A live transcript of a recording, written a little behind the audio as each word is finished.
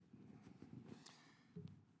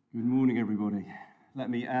Good morning, everybody. Let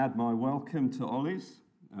me add my welcome to Ollie's.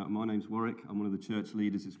 My name's Warwick. I'm one of the church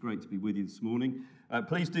leaders. It's great to be with you this morning.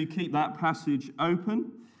 Please do keep that passage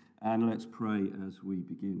open, and let's pray as we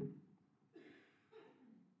begin.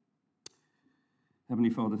 Heavenly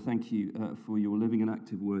Father, thank you for your living and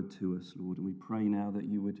active word to us, Lord, and we pray now that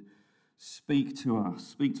you would speak to us,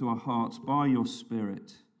 speak to our hearts by your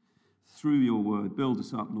Spirit, through your word. Build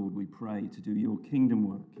us up, Lord, we pray, to do your kingdom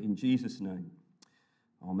work. In Jesus' name.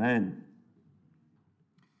 Amen.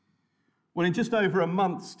 Well, in just over a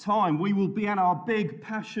month's time, we will be at our big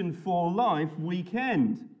Passion for Life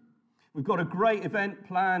weekend. We've got a great event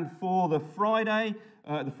planned for the Friday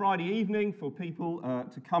evening for people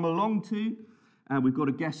to come along to. And we've got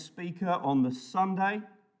a guest speaker on the Sunday.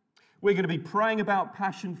 We're going to be praying about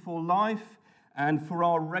Passion for Life and for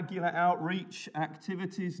our regular outreach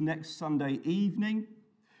activities next Sunday evening.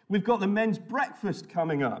 We've got the men's breakfast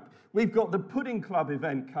coming up. We've got the Pudding Club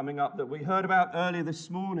event coming up that we heard about earlier this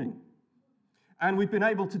morning. And we've been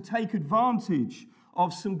able to take advantage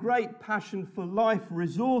of some great Passion for Life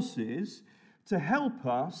resources to help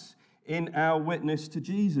us in our witness to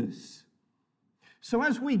Jesus. So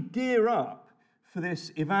as we gear up for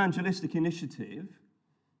this evangelistic initiative,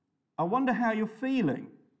 I wonder how you're feeling.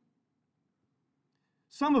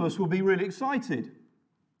 Some of us will be really excited.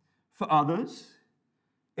 For others,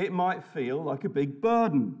 it might feel like a big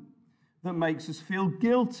burden that makes us feel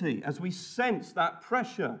guilty as we sense that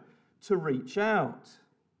pressure to reach out.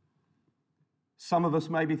 Some of us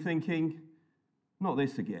may be thinking, not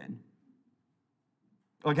this again.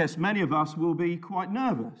 I guess many of us will be quite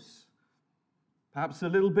nervous, perhaps a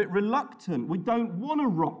little bit reluctant. We don't want to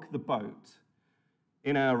rock the boat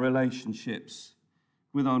in our relationships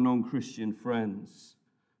with our non-Christian friends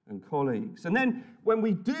and colleagues. And then when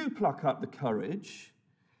we do pluck up the courage,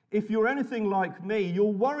 if you're anything like me,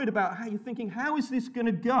 you're worried about how you're thinking, how is this going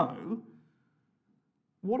to go?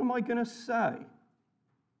 What am I going to say?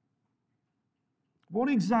 What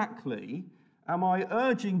exactly am I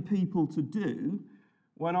urging people to do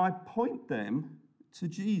when I point them to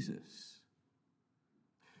Jesus?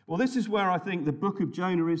 Well, this is where I think the book of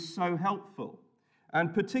Jonah is so helpful,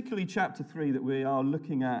 and particularly chapter 3 that we are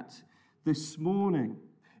looking at this morning.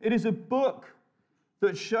 It is a book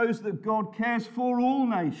that shows that God cares for all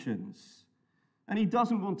nations, and he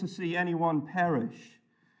doesn't want to see anyone perish,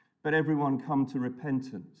 but everyone come to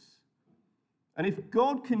repentance. And if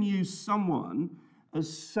God can use someone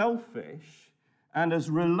as selfish and as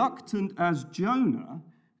reluctant as Jonah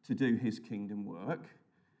to do his kingdom work,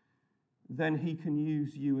 then he can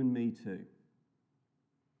use you and me too.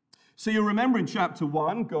 So you remember in chapter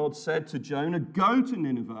 1, God said to Jonah, go to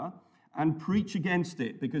Nineveh and preach against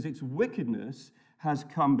it, because its wickedness has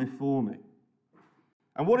come before me.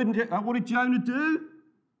 And what did Jonah do?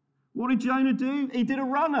 What did Jonah do? He did a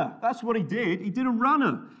runner. That's what he did. He did a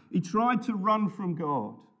runner. He tried to run from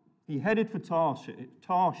God. He headed for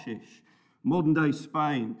Tarshish, modern-day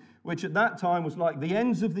Spain, which at that time was like the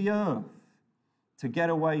ends of the earth, to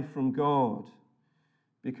get away from God,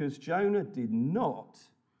 because Jonah did not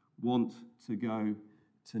want to go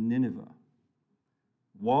to Nineveh.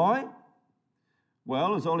 Why?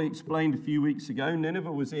 Well, as Ollie explained a few weeks ago,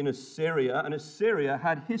 Nineveh was in Assyria, and Assyria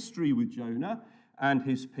had history with Jonah and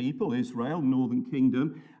his people, Israel, northern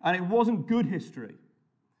kingdom, and it wasn't good history.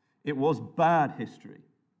 It was bad history.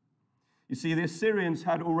 You see, the Assyrians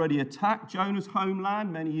had already attacked Jonah's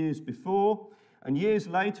homeland many years before, and years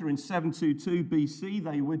later, in 722 BC,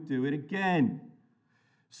 they would do it again.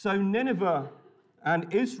 So Nineveh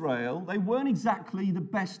and Israel, they weren't exactly the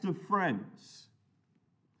best of friends.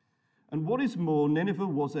 And what is more, Nineveh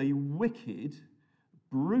was a wicked,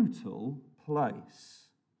 brutal place.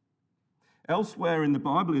 Elsewhere in the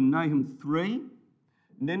Bible, in Nahum 3,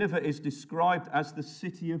 Nineveh is described as the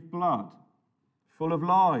city of blood, full of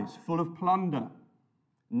lies, full of plunder,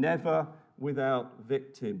 never without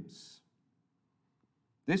victims.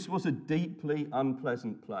 This was a deeply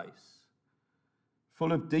unpleasant place,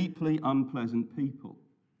 full of deeply unpleasant people.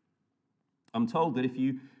 I'm told that if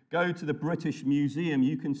you go to the British Museum,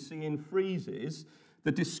 you can see in friezes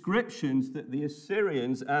the descriptions that the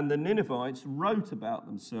Assyrians and the Ninevites wrote about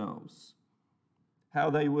themselves. How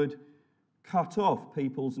they would cut off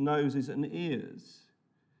people's noses and ears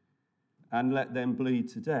and let them bleed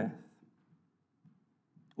to death.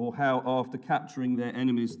 Or how after capturing their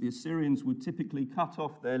enemies, the Assyrians would typically cut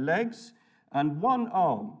off their legs and one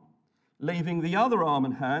arm, leaving the other arm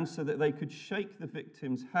and hand so that they could shake the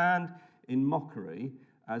victim's hand in mockery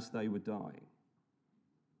as they were dying.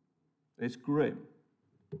 It's grim.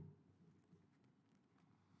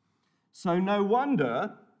 So no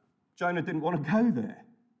wonder Jonah didn't want to go there.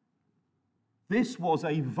 This was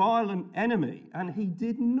a violent enemy, and he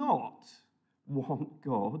did not want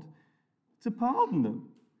God to pardon them.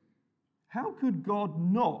 How could God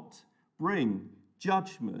not bring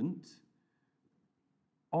judgment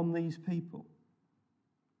on these people?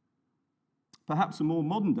 Perhaps a more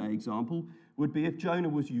modern day example would be if Jonah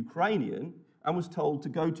was Ukrainian and was told to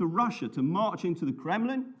go to Russia, to march into the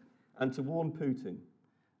Kremlin and to warn Putin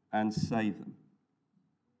and save them.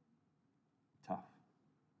 Tough.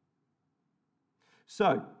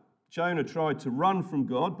 So, Jonah tried to run from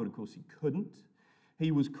God, but of course he couldn't. He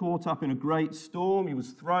was caught up in a great storm. He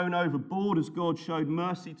was thrown overboard as God showed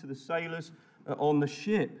mercy to the sailors on the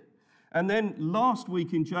ship. And then last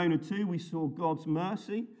week in Jonah 2, we saw God's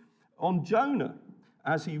mercy on Jonah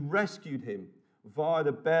as he rescued him via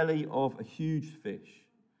the belly of a huge fish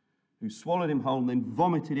who swallowed him whole and then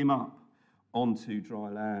vomited him up onto dry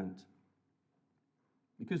land.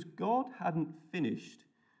 Because God hadn't finished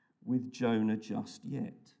with Jonah just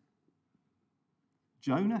yet.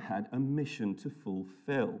 Jonah had a mission to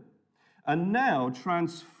fulfill. And now,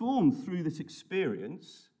 transformed through this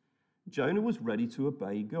experience, Jonah was ready to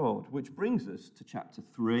obey God, which brings us to chapter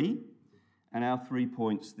 3 and our 3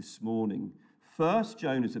 points this morning. First,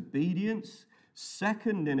 Jonah's obedience.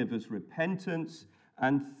 Second, Nineveh's repentance.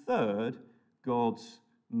 And third, God's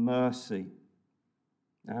mercy.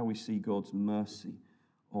 Now we see God's mercy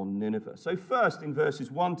on Nineveh. So first, in verses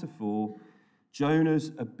 1 to 4,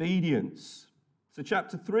 Jonah's obedience. So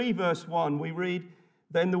chapter 3, verse 1, we read,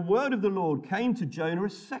 "Then the word of the Lord came to Jonah a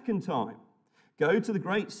second time. Go to the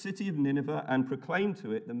great city of Nineveh and proclaim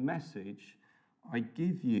to it the message I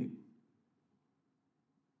give you."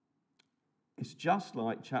 It's just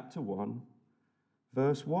like chapter 1,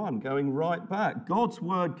 verse 1, going right back. God's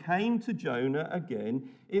word came to Jonah again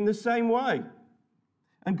in the same way.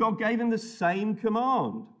 And God gave him the same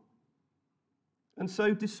command. And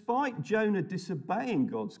so despite Jonah disobeying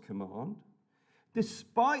God's command,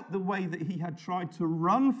 despite the way that he had tried to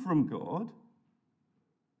run from God,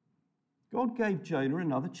 God gave Jonah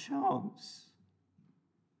another chance.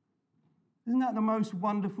 Isn't that the most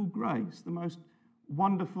wonderful grace, the most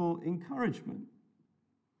wonderful encouragement?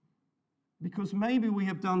 Because maybe we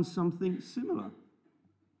have done something similar.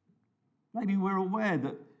 Maybe we're aware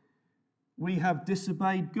that we have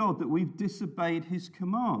disobeyed God, that we've disobeyed his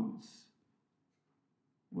commands.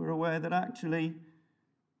 We're aware that actually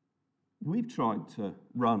we've tried to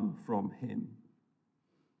run from him.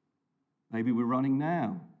 Maybe we're running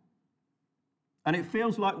now. And it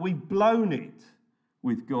feels like we've blown it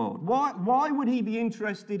with God. Why would he be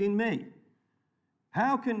interested in me?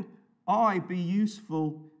 How can I be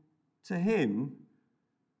useful to him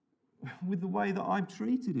with the way that I've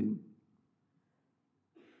treated him?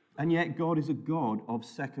 And yet God is a God of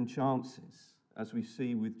second chances, as we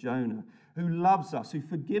see with Jonah, who loves us, who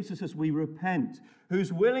forgives us as we repent,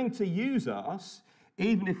 who's willing to use us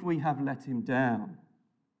even if we have let him down.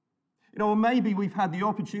 You know, or maybe we've had the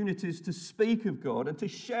opportunities to speak of God and to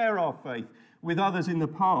share our faith with others in the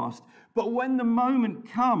past, but when the moment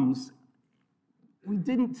comes, we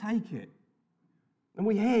didn't take it. And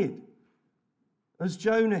we hid, as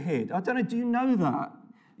Jonah hid. I don't know, do you know that?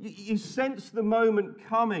 You sense the moment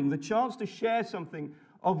coming, the chance to share something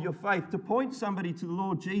of your faith, to point somebody to the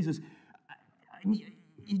Lord Jesus, and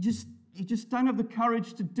you just don't have the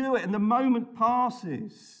courage to do it, and the moment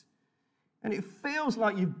passes, and it feels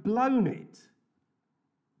like you've blown it.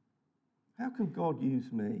 How can God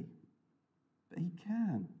use me? But he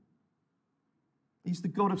can. He's the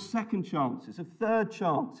God of second chances, of third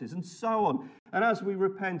chances, and so on. And as we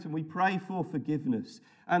repent and we pray for forgiveness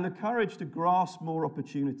and the courage to grasp more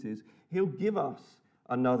opportunities, he'll give us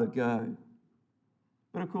another go.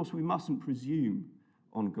 But of course, we mustn't presume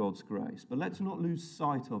on God's grace. But let's not lose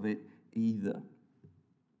sight of it either.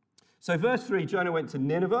 So verse 3, Jonah went to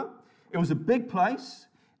Nineveh. It was a big place,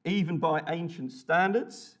 even by ancient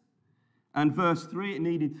standards. And verse 3, it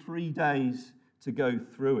needed 3 days to go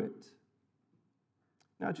through it.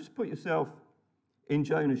 Now, just put yourself in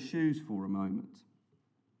Jonah's shoes for a moment.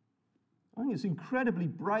 I think it's incredibly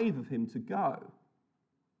brave of him to go.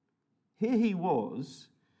 Here he was,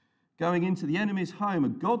 going into the enemy's home, a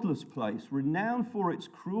godless place, renowned for its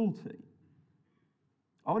cruelty.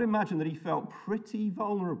 I would imagine that he felt pretty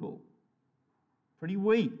vulnerable, pretty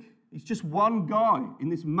weak. He's just one guy in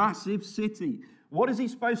this massive city. What is he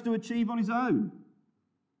supposed to achieve on his own?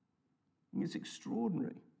 I think it's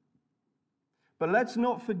extraordinary. But let's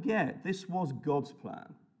not forget, this was God's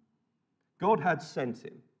plan. God had sent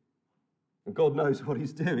him. And God knows what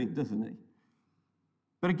he's doing, doesn't he?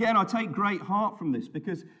 But again, I take great heart from this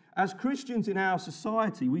because as Christians in our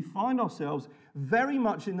society, we find ourselves very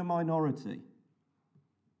much in the minority.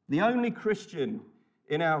 the only Christian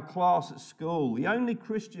in our class at school, the only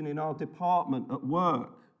Christian in our department at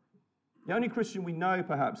work, the only Christian we know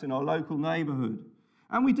perhaps in our local neighbourhood.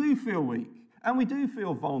 And we do feel weak, and we do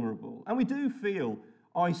feel vulnerable, and we do feel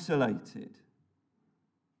isolated.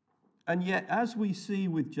 And yet, as we see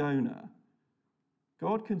with Jonah,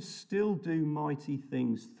 God can still do mighty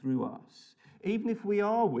things through us, even if we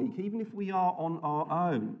are weak, even if we are on our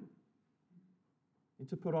own. We need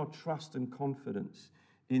to put our trust and confidence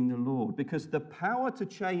in the Lord, because the power to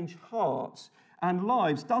change hearts and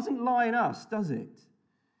lives doesn't lie in us, does it?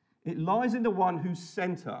 It lies in the one who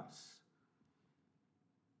sent us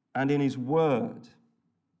and in his word.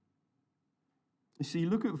 You see,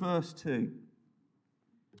 look at verse 2.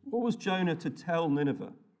 What was Jonah to tell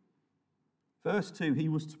Nineveh? Verse 2, he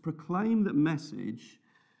was to proclaim the message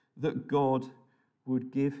that God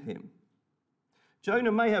would give him.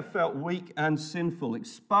 Jonah may have felt weak and sinful,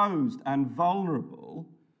 exposed and vulnerable.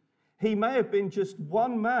 He may have been just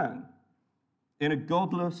one man in a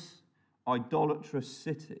godless, idolatrous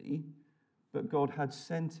city, but God had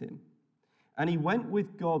sent him. And he went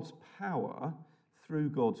with God's power through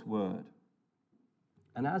God's word.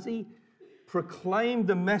 And as he proclaimed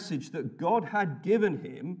the message that God had given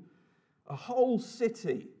him, a whole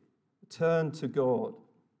city turned to God.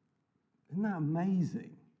 Isn't that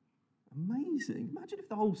amazing? Amazing. Imagine if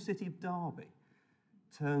the whole city of Derby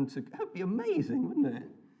turned to God. That would be amazing, wouldn't it?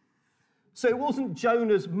 So it wasn't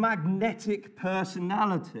Jonah's magnetic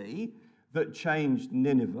personality that changed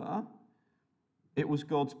Nineveh. It was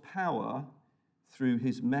God's power through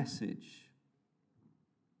his message.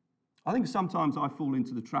 I think sometimes I fall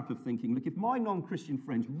into the trap of thinking, look, if my non-Christian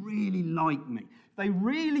friends really like me, if they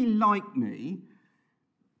really like me,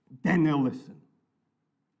 then they'll listen.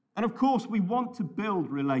 And of course, we want to build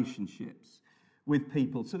relationships with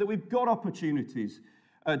people so that we've got opportunities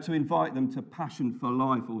to invite them to Passion for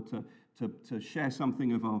Life or to share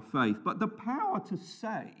something of our faith. But the power to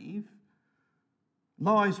save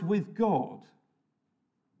lies with God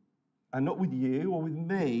and not with you or with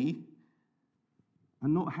me,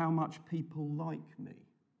 and not how much people like me.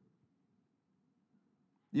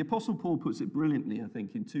 The Apostle Paul puts it brilliantly, I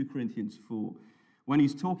think, in 2 Corinthians 4. When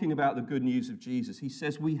he's talking about the good news of Jesus, he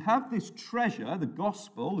says, we have this treasure, the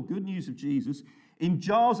gospel, the good news of Jesus, in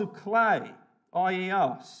jars of clay, i.e.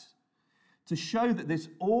 us, to show that this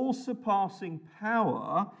all-surpassing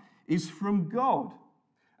power is from God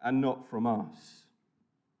and not from us.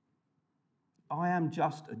 I am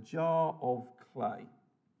just a jar of clay.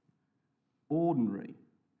 Ordinary,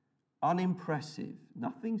 unimpressive,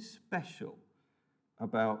 nothing special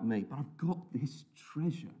about me. But I've got this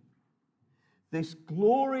treasure, this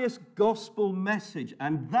glorious gospel message,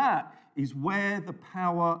 and that is where the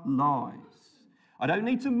power lies. I don't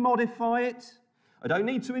need to modify it. I don't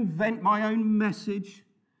need to invent my own message,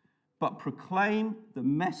 but proclaim the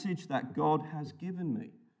message that God has given me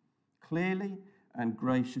clearly and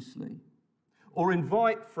graciously. Or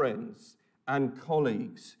invite friends and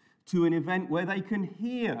colleagues to an event where they can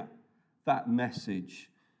hear that message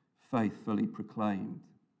faithfully proclaimed.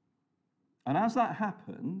 And as that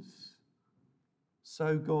happens,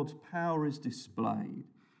 so God's power is displayed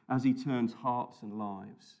as he turns hearts and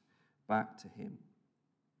lives back to him.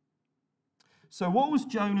 So what was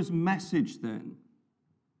Jonah's message then?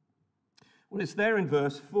 Well, it's there in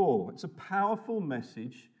verse 4. It's a powerful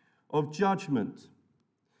message of judgment.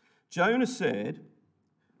 Jonah said,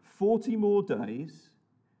 40 more days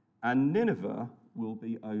and Nineveh will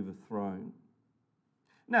be overthrown.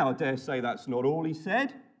 Now, I dare say that's not all he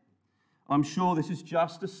said. I'm sure this is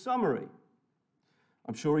just a summary.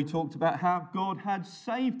 I'm sure he talked about how God had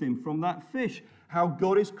saved him from that fish, how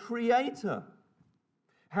God is creator,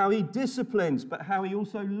 how he disciplines, but how he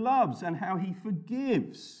also loves and how he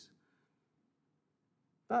forgives.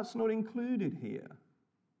 That's not included here.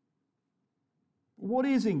 What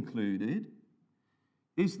is included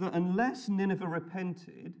is that unless Nineveh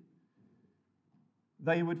repented,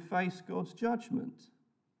 they would face God's judgment.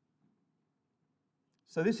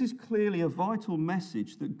 So this is clearly a vital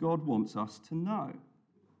message that God wants us to know.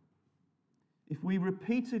 If we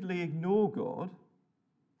repeatedly ignore God,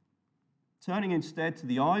 turning instead to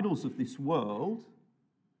the idols of this world,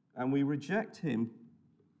 and we reject him,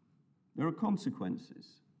 there are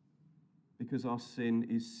consequences because our sin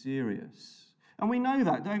is serious. And we know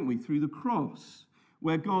that, don't we, through the cross,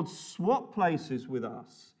 where God swapped places with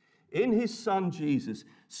us in his Son Jesus,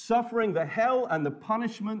 suffering the hell and the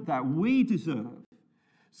punishment that we deserve,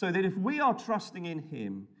 so that if we are trusting in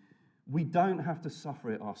him, we don't have to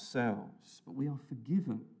suffer it ourselves, but we are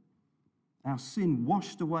forgiven, our sin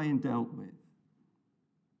washed away and dealt with.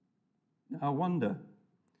 Now,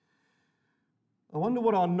 I I wonder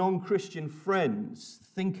what our non-Christian friends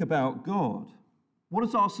think about God. What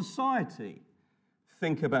does our society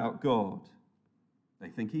think about God? They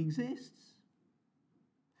think he exists.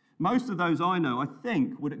 Most of those I know, I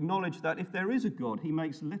think, would acknowledge that if there is a God, he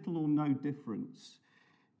makes little or no difference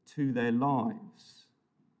to their lives.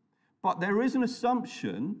 But there is an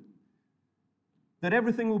assumption that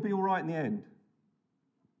everything will be all right in the end,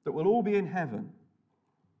 that we'll all be in heaven,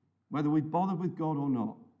 whether we've bothered with God or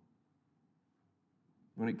not.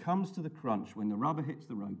 When it comes to the crunch, when the rubber hits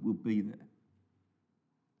the road, we'll be there.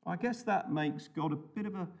 I guess that makes God a bit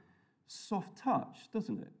of a soft touch,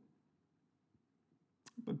 doesn't it?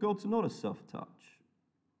 But God's not a soft touch.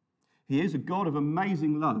 He is a God of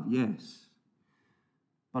amazing love, yes,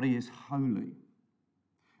 but he is holy,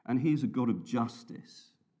 and he is a God of justice.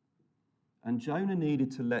 And Jonah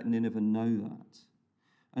needed to let Nineveh know that.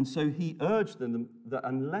 And so he urged them that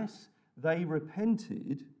unless they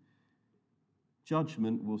repented,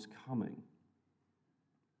 judgment was coming.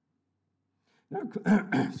 Now,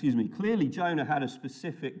 clearly Jonah had a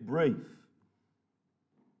specific brief.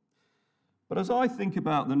 But as I think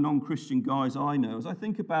about the non-Christian guys I know, as I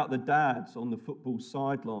think about the dads on the football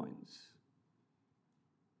sidelines,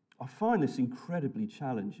 I find this incredibly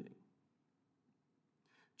challenging.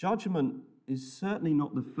 Judgment is certainly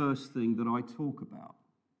not the first thing that I talk about.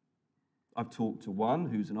 I've talked to one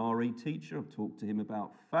who's an RE teacher. I've talked to him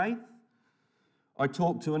about faith. I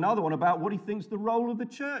talked to another one about what he thinks the role of the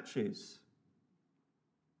church is.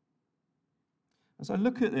 As I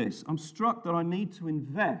look at this, I'm struck that I need to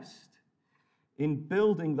invest in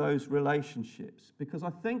building those relationships, because I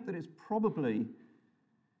think that it's probably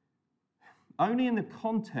only in the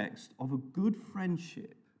context of a good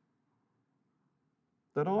friendship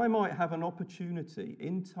that I might have an opportunity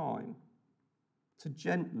in time to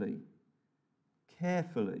gently,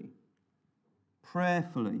 carefully,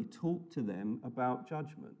 prayerfully talk to them about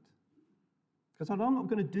judgment. Because I'm not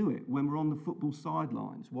going to do it when we're on the football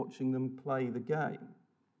sidelines watching them play the game.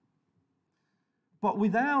 But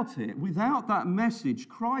without it, without that message,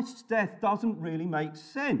 Christ's death doesn't really make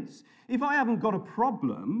sense. If I haven't got a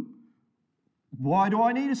problem, why do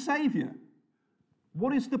I need a saviour?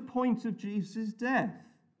 What is the point of Jesus' death?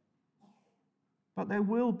 But there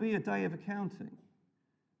will be a day of accounting,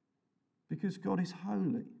 because God is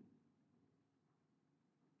holy.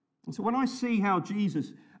 And so when I see how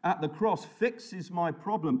Jesus at the cross fixes my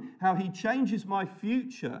problem, how he changes my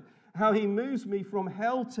future, how he moves me from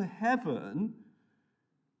hell to heaven,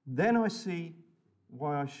 then I see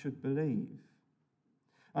why I should believe.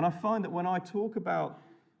 And I find that when I talk about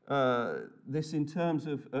this in terms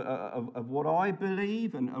of what I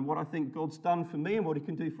believe and what I think God's done for me and what he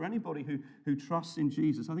can do for anybody who trusts in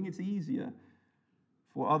Jesus, I think it's easier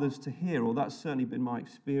for others to hear, or that's certainly been my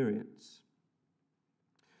experience.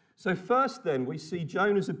 So first then, we see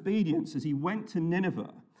Jonah's obedience as he went to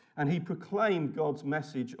Nineveh and he proclaimed God's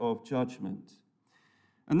message of judgment.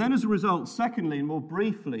 And then as a result, secondly, and more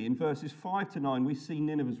briefly, in verses 5 to 9, we see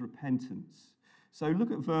Nineveh's repentance. So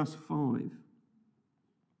look at verse 5.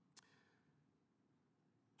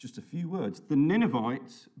 Just a few words. The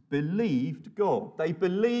Ninevites believed God. They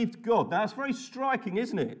believed God. Now, that's very striking,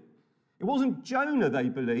 isn't it? It wasn't Jonah they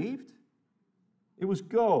believed. It was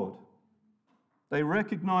God. They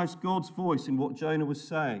recognized God's voice in what Jonah was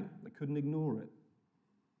saying. They couldn't ignore it.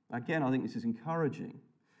 Again, I think this is encouraging,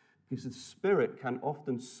 because the Spirit can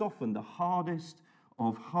often soften the hardest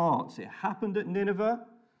of hearts. It happened at Nineveh.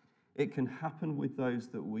 It can happen with those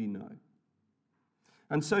that we know.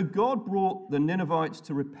 And so God brought the Ninevites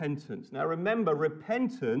to repentance. Now remember,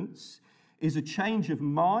 repentance is a change of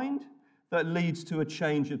mind that leads to a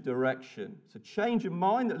change of direction. It's a change of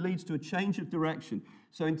mind that leads to a change of direction.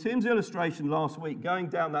 So in Tim's illustration last week, going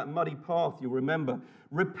down that muddy path, you'll remember,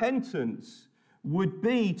 repentance would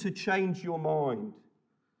be to change your mind.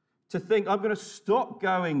 To think, I'm going to stop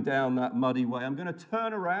going down that muddy way. I'm going to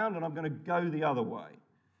turn around and I'm going to go the other way.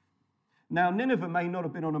 Now, Nineveh may not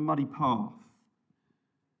have been on a muddy path,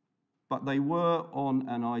 but they were on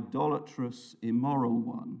an idolatrous, immoral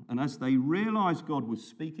one. And as they realized God was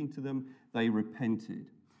speaking to them, they repented.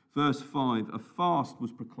 Verse 5, a fast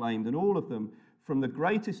was proclaimed, and all of them, from the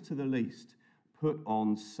greatest to the least, put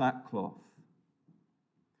on sackcloth.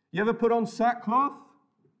 You ever put on sackcloth?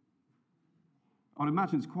 I'd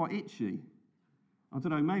imagine it's quite itchy. I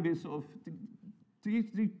don't know, maybe it's sort of... Do you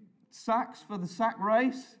do sacks for the sack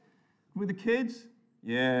race with the kids?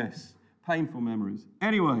 Yes, painful memories.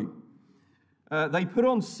 Anyway, they put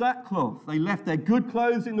on sackcloth. They left their good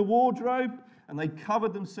clothes in the wardrobe and they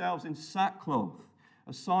covered themselves in sackcloth,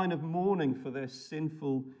 a sign of mourning for their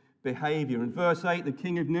sinful behavior. In verse 8, the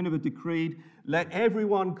king of Nineveh decreed, "Let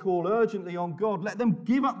everyone call urgently on God. Let them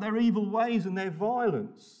give up their evil ways and their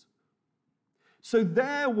violence." So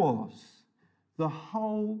there was the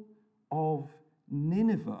whole of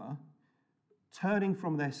Nineveh turning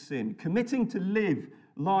from their sin, committing to live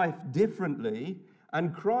life differently,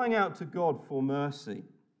 and crying out to God for mercy.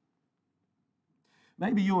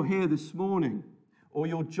 Maybe you're here this morning, or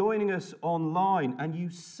you're joining us online, and you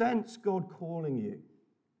sense God calling you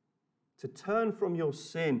to turn from your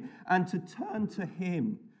sin and to turn to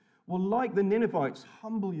Him. Well, like the Ninevites,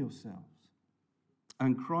 humble yourselves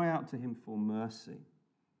and cry out to Him for mercy.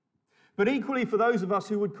 But equally, for those of us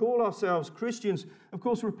who would call ourselves Christians, of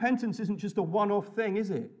course, repentance isn't just a one-off thing,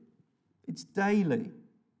 is it? It's daily.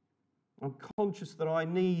 I'm conscious that I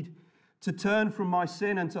need to turn from my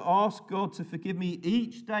sin and to ask God to forgive me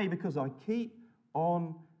each day because I keep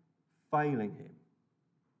on failing Him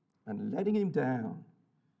and letting Him down.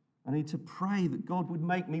 I need to pray that God would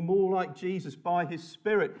make me more like Jesus by His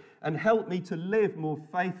Spirit and help me to live more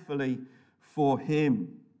faithfully for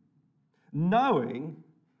Him. Knowing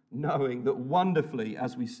that wonderfully,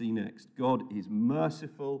 as we see next, God is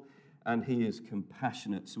merciful and He is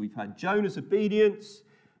compassionate. So we've had Jonah's obedience,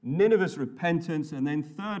 Nineveh's repentance, and then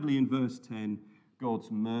thirdly in verse 10,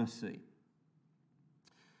 God's mercy.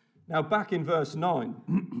 Now back in verse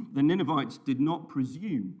 9, the Ninevites did not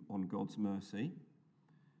presume on God's mercy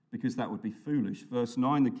because that would be foolish. Verse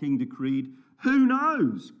 9, the king decreed, "Who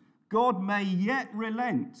knows? God may yet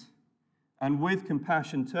relent and with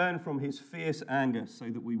compassion turn from His fierce anger so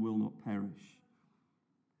that we will not perish."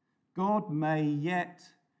 God may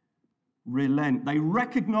yet relent. They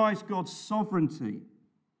recognize God's sovereignty,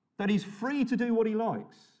 that He's free to do what He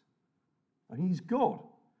likes. And He's God,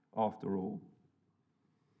 after all.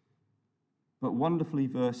 But wonderfully,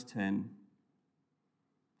 verse 10,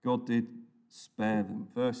 God did spare them.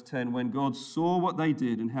 Verse 10, when God saw what they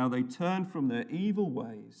did and how they turned from their evil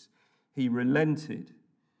ways, He relented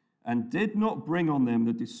and did not bring on them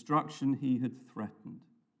the destruction He had threatened.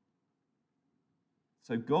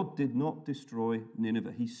 So God did not destroy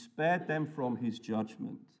Nineveh. He spared them from His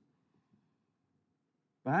judgment.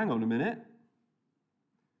 But hang on a minute.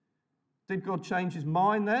 Did God change His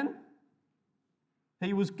mind then?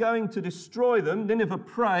 He was going to destroy them. Nineveh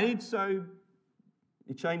prayed, so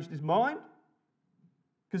He changed His mind?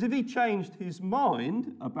 Because if He changed His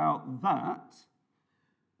mind about that,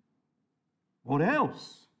 what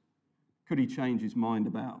else could He change His mind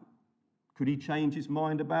about? Could He change His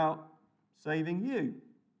mind about saving you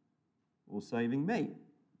or saving me?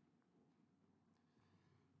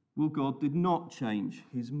 Well, God did not change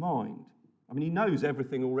His mind. I mean, He knows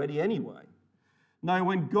everything already anyway. No,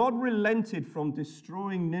 when God relented from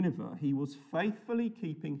destroying Nineveh, He was faithfully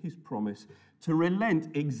keeping His promise to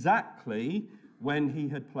relent exactly when He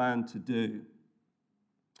had planned to do.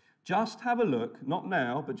 Just have a look, not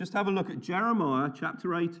now, but just have a look at Jeremiah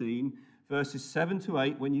chapter 18, verses 7 to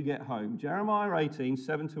 8 when you get home. Jeremiah 18,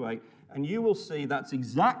 7 to 8, and you will see that's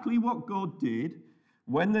exactly what God did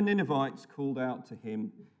when the Ninevites called out to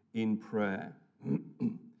Him in prayer.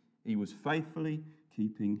 He was faithfully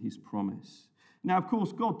keeping His promise. Now, of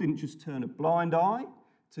course, God didn't just turn a blind eye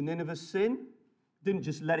to Nineveh's sin, didn't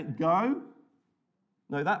just let it go.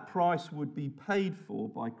 No, that price would be paid for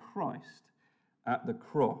by Christ at the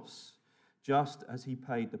cross, just as He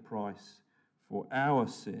paid the price for our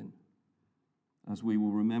sin, as we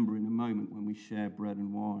will remember in a moment when we share bread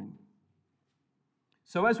and wine.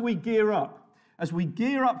 So as we gear up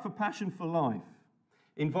for Passion for Life,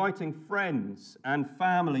 inviting friends and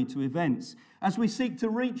family to events, as we seek to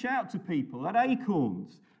reach out to people at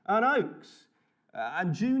Acorns and Oaks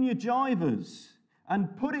and Junior Jivers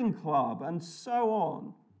and Pudding Club and so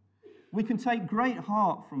on, we can take great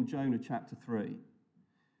heart from Jonah chapter 3.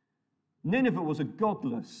 Nineveh was a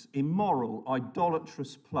godless, immoral,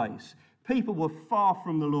 idolatrous place. People were far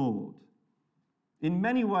from the Lord, in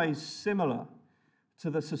many ways similar to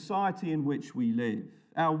the society in which we live.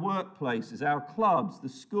 Our workplaces, our clubs, the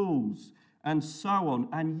schools, and so on.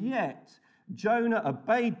 And yet, Jonah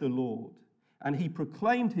obeyed the Lord, and he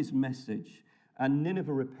proclaimed his message, and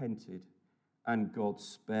Nineveh repented, and God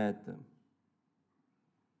spared them.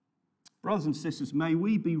 Brothers and sisters, may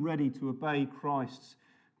we be ready to obey Christ's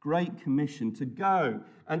great commission to go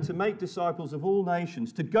and to make disciples of all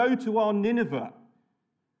nations, to go to our Nineveh,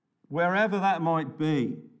 wherever that might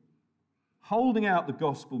be, holding out the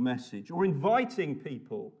gospel message or inviting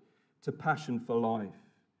people to Passion for Life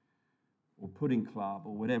or Pudding Club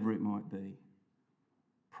or whatever it might be.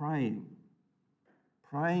 Praying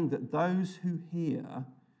that those who hear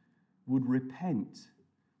would repent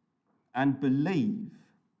and believe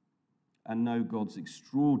and know God's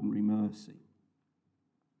extraordinary mercy.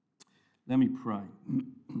 Let me pray.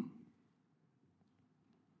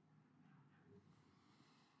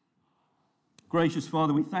 Gracious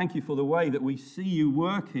Father, we thank you for the way that we see you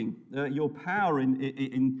working, your power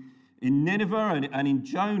in Nineveh and in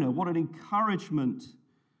Jonah. What an encouragement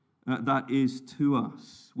that is to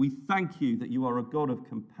us. We thank you that you are a God of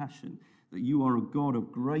compassion, that you are a God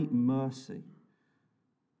of great mercy,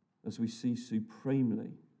 as we see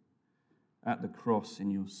supremely at the cross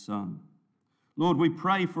in your Son. Lord, we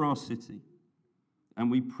pray for our city, and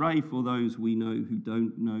we pray for those we know who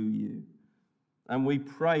don't know you. And we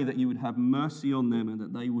pray that you would have mercy on them and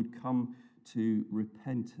that they would come to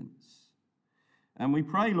repentance. And we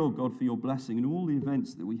pray, Lord God, for your blessing in all the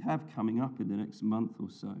events that we have coming up in the next month or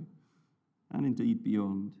so, and indeed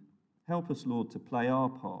beyond. Help us, Lord, to play our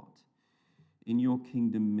part in your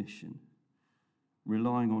kingdom mission,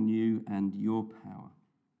 relying on you and your power.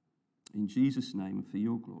 In Jesus' name and for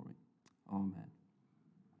your glory. Amen.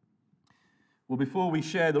 Well, before we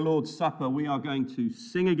share the Lord's Supper, we are going to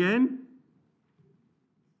sing again.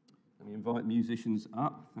 Let me invite musicians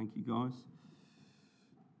up. Thank you, guys.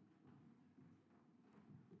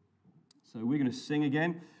 So we're going to sing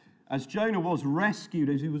again. As Jonah was rescued,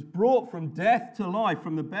 as he was brought from death to life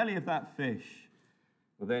from the belly of that fish,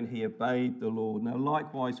 well, then he obeyed the Lord. Now,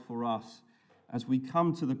 likewise for us, as we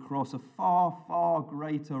come to the cross, a far, far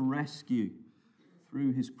greater rescue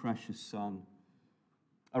through his precious Son.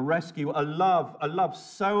 A rescue, a love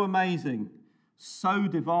so amazing, so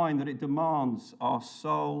divine that it demands our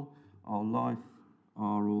soul, our life,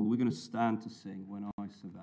 our all. We're going to stand to sing When I Survey.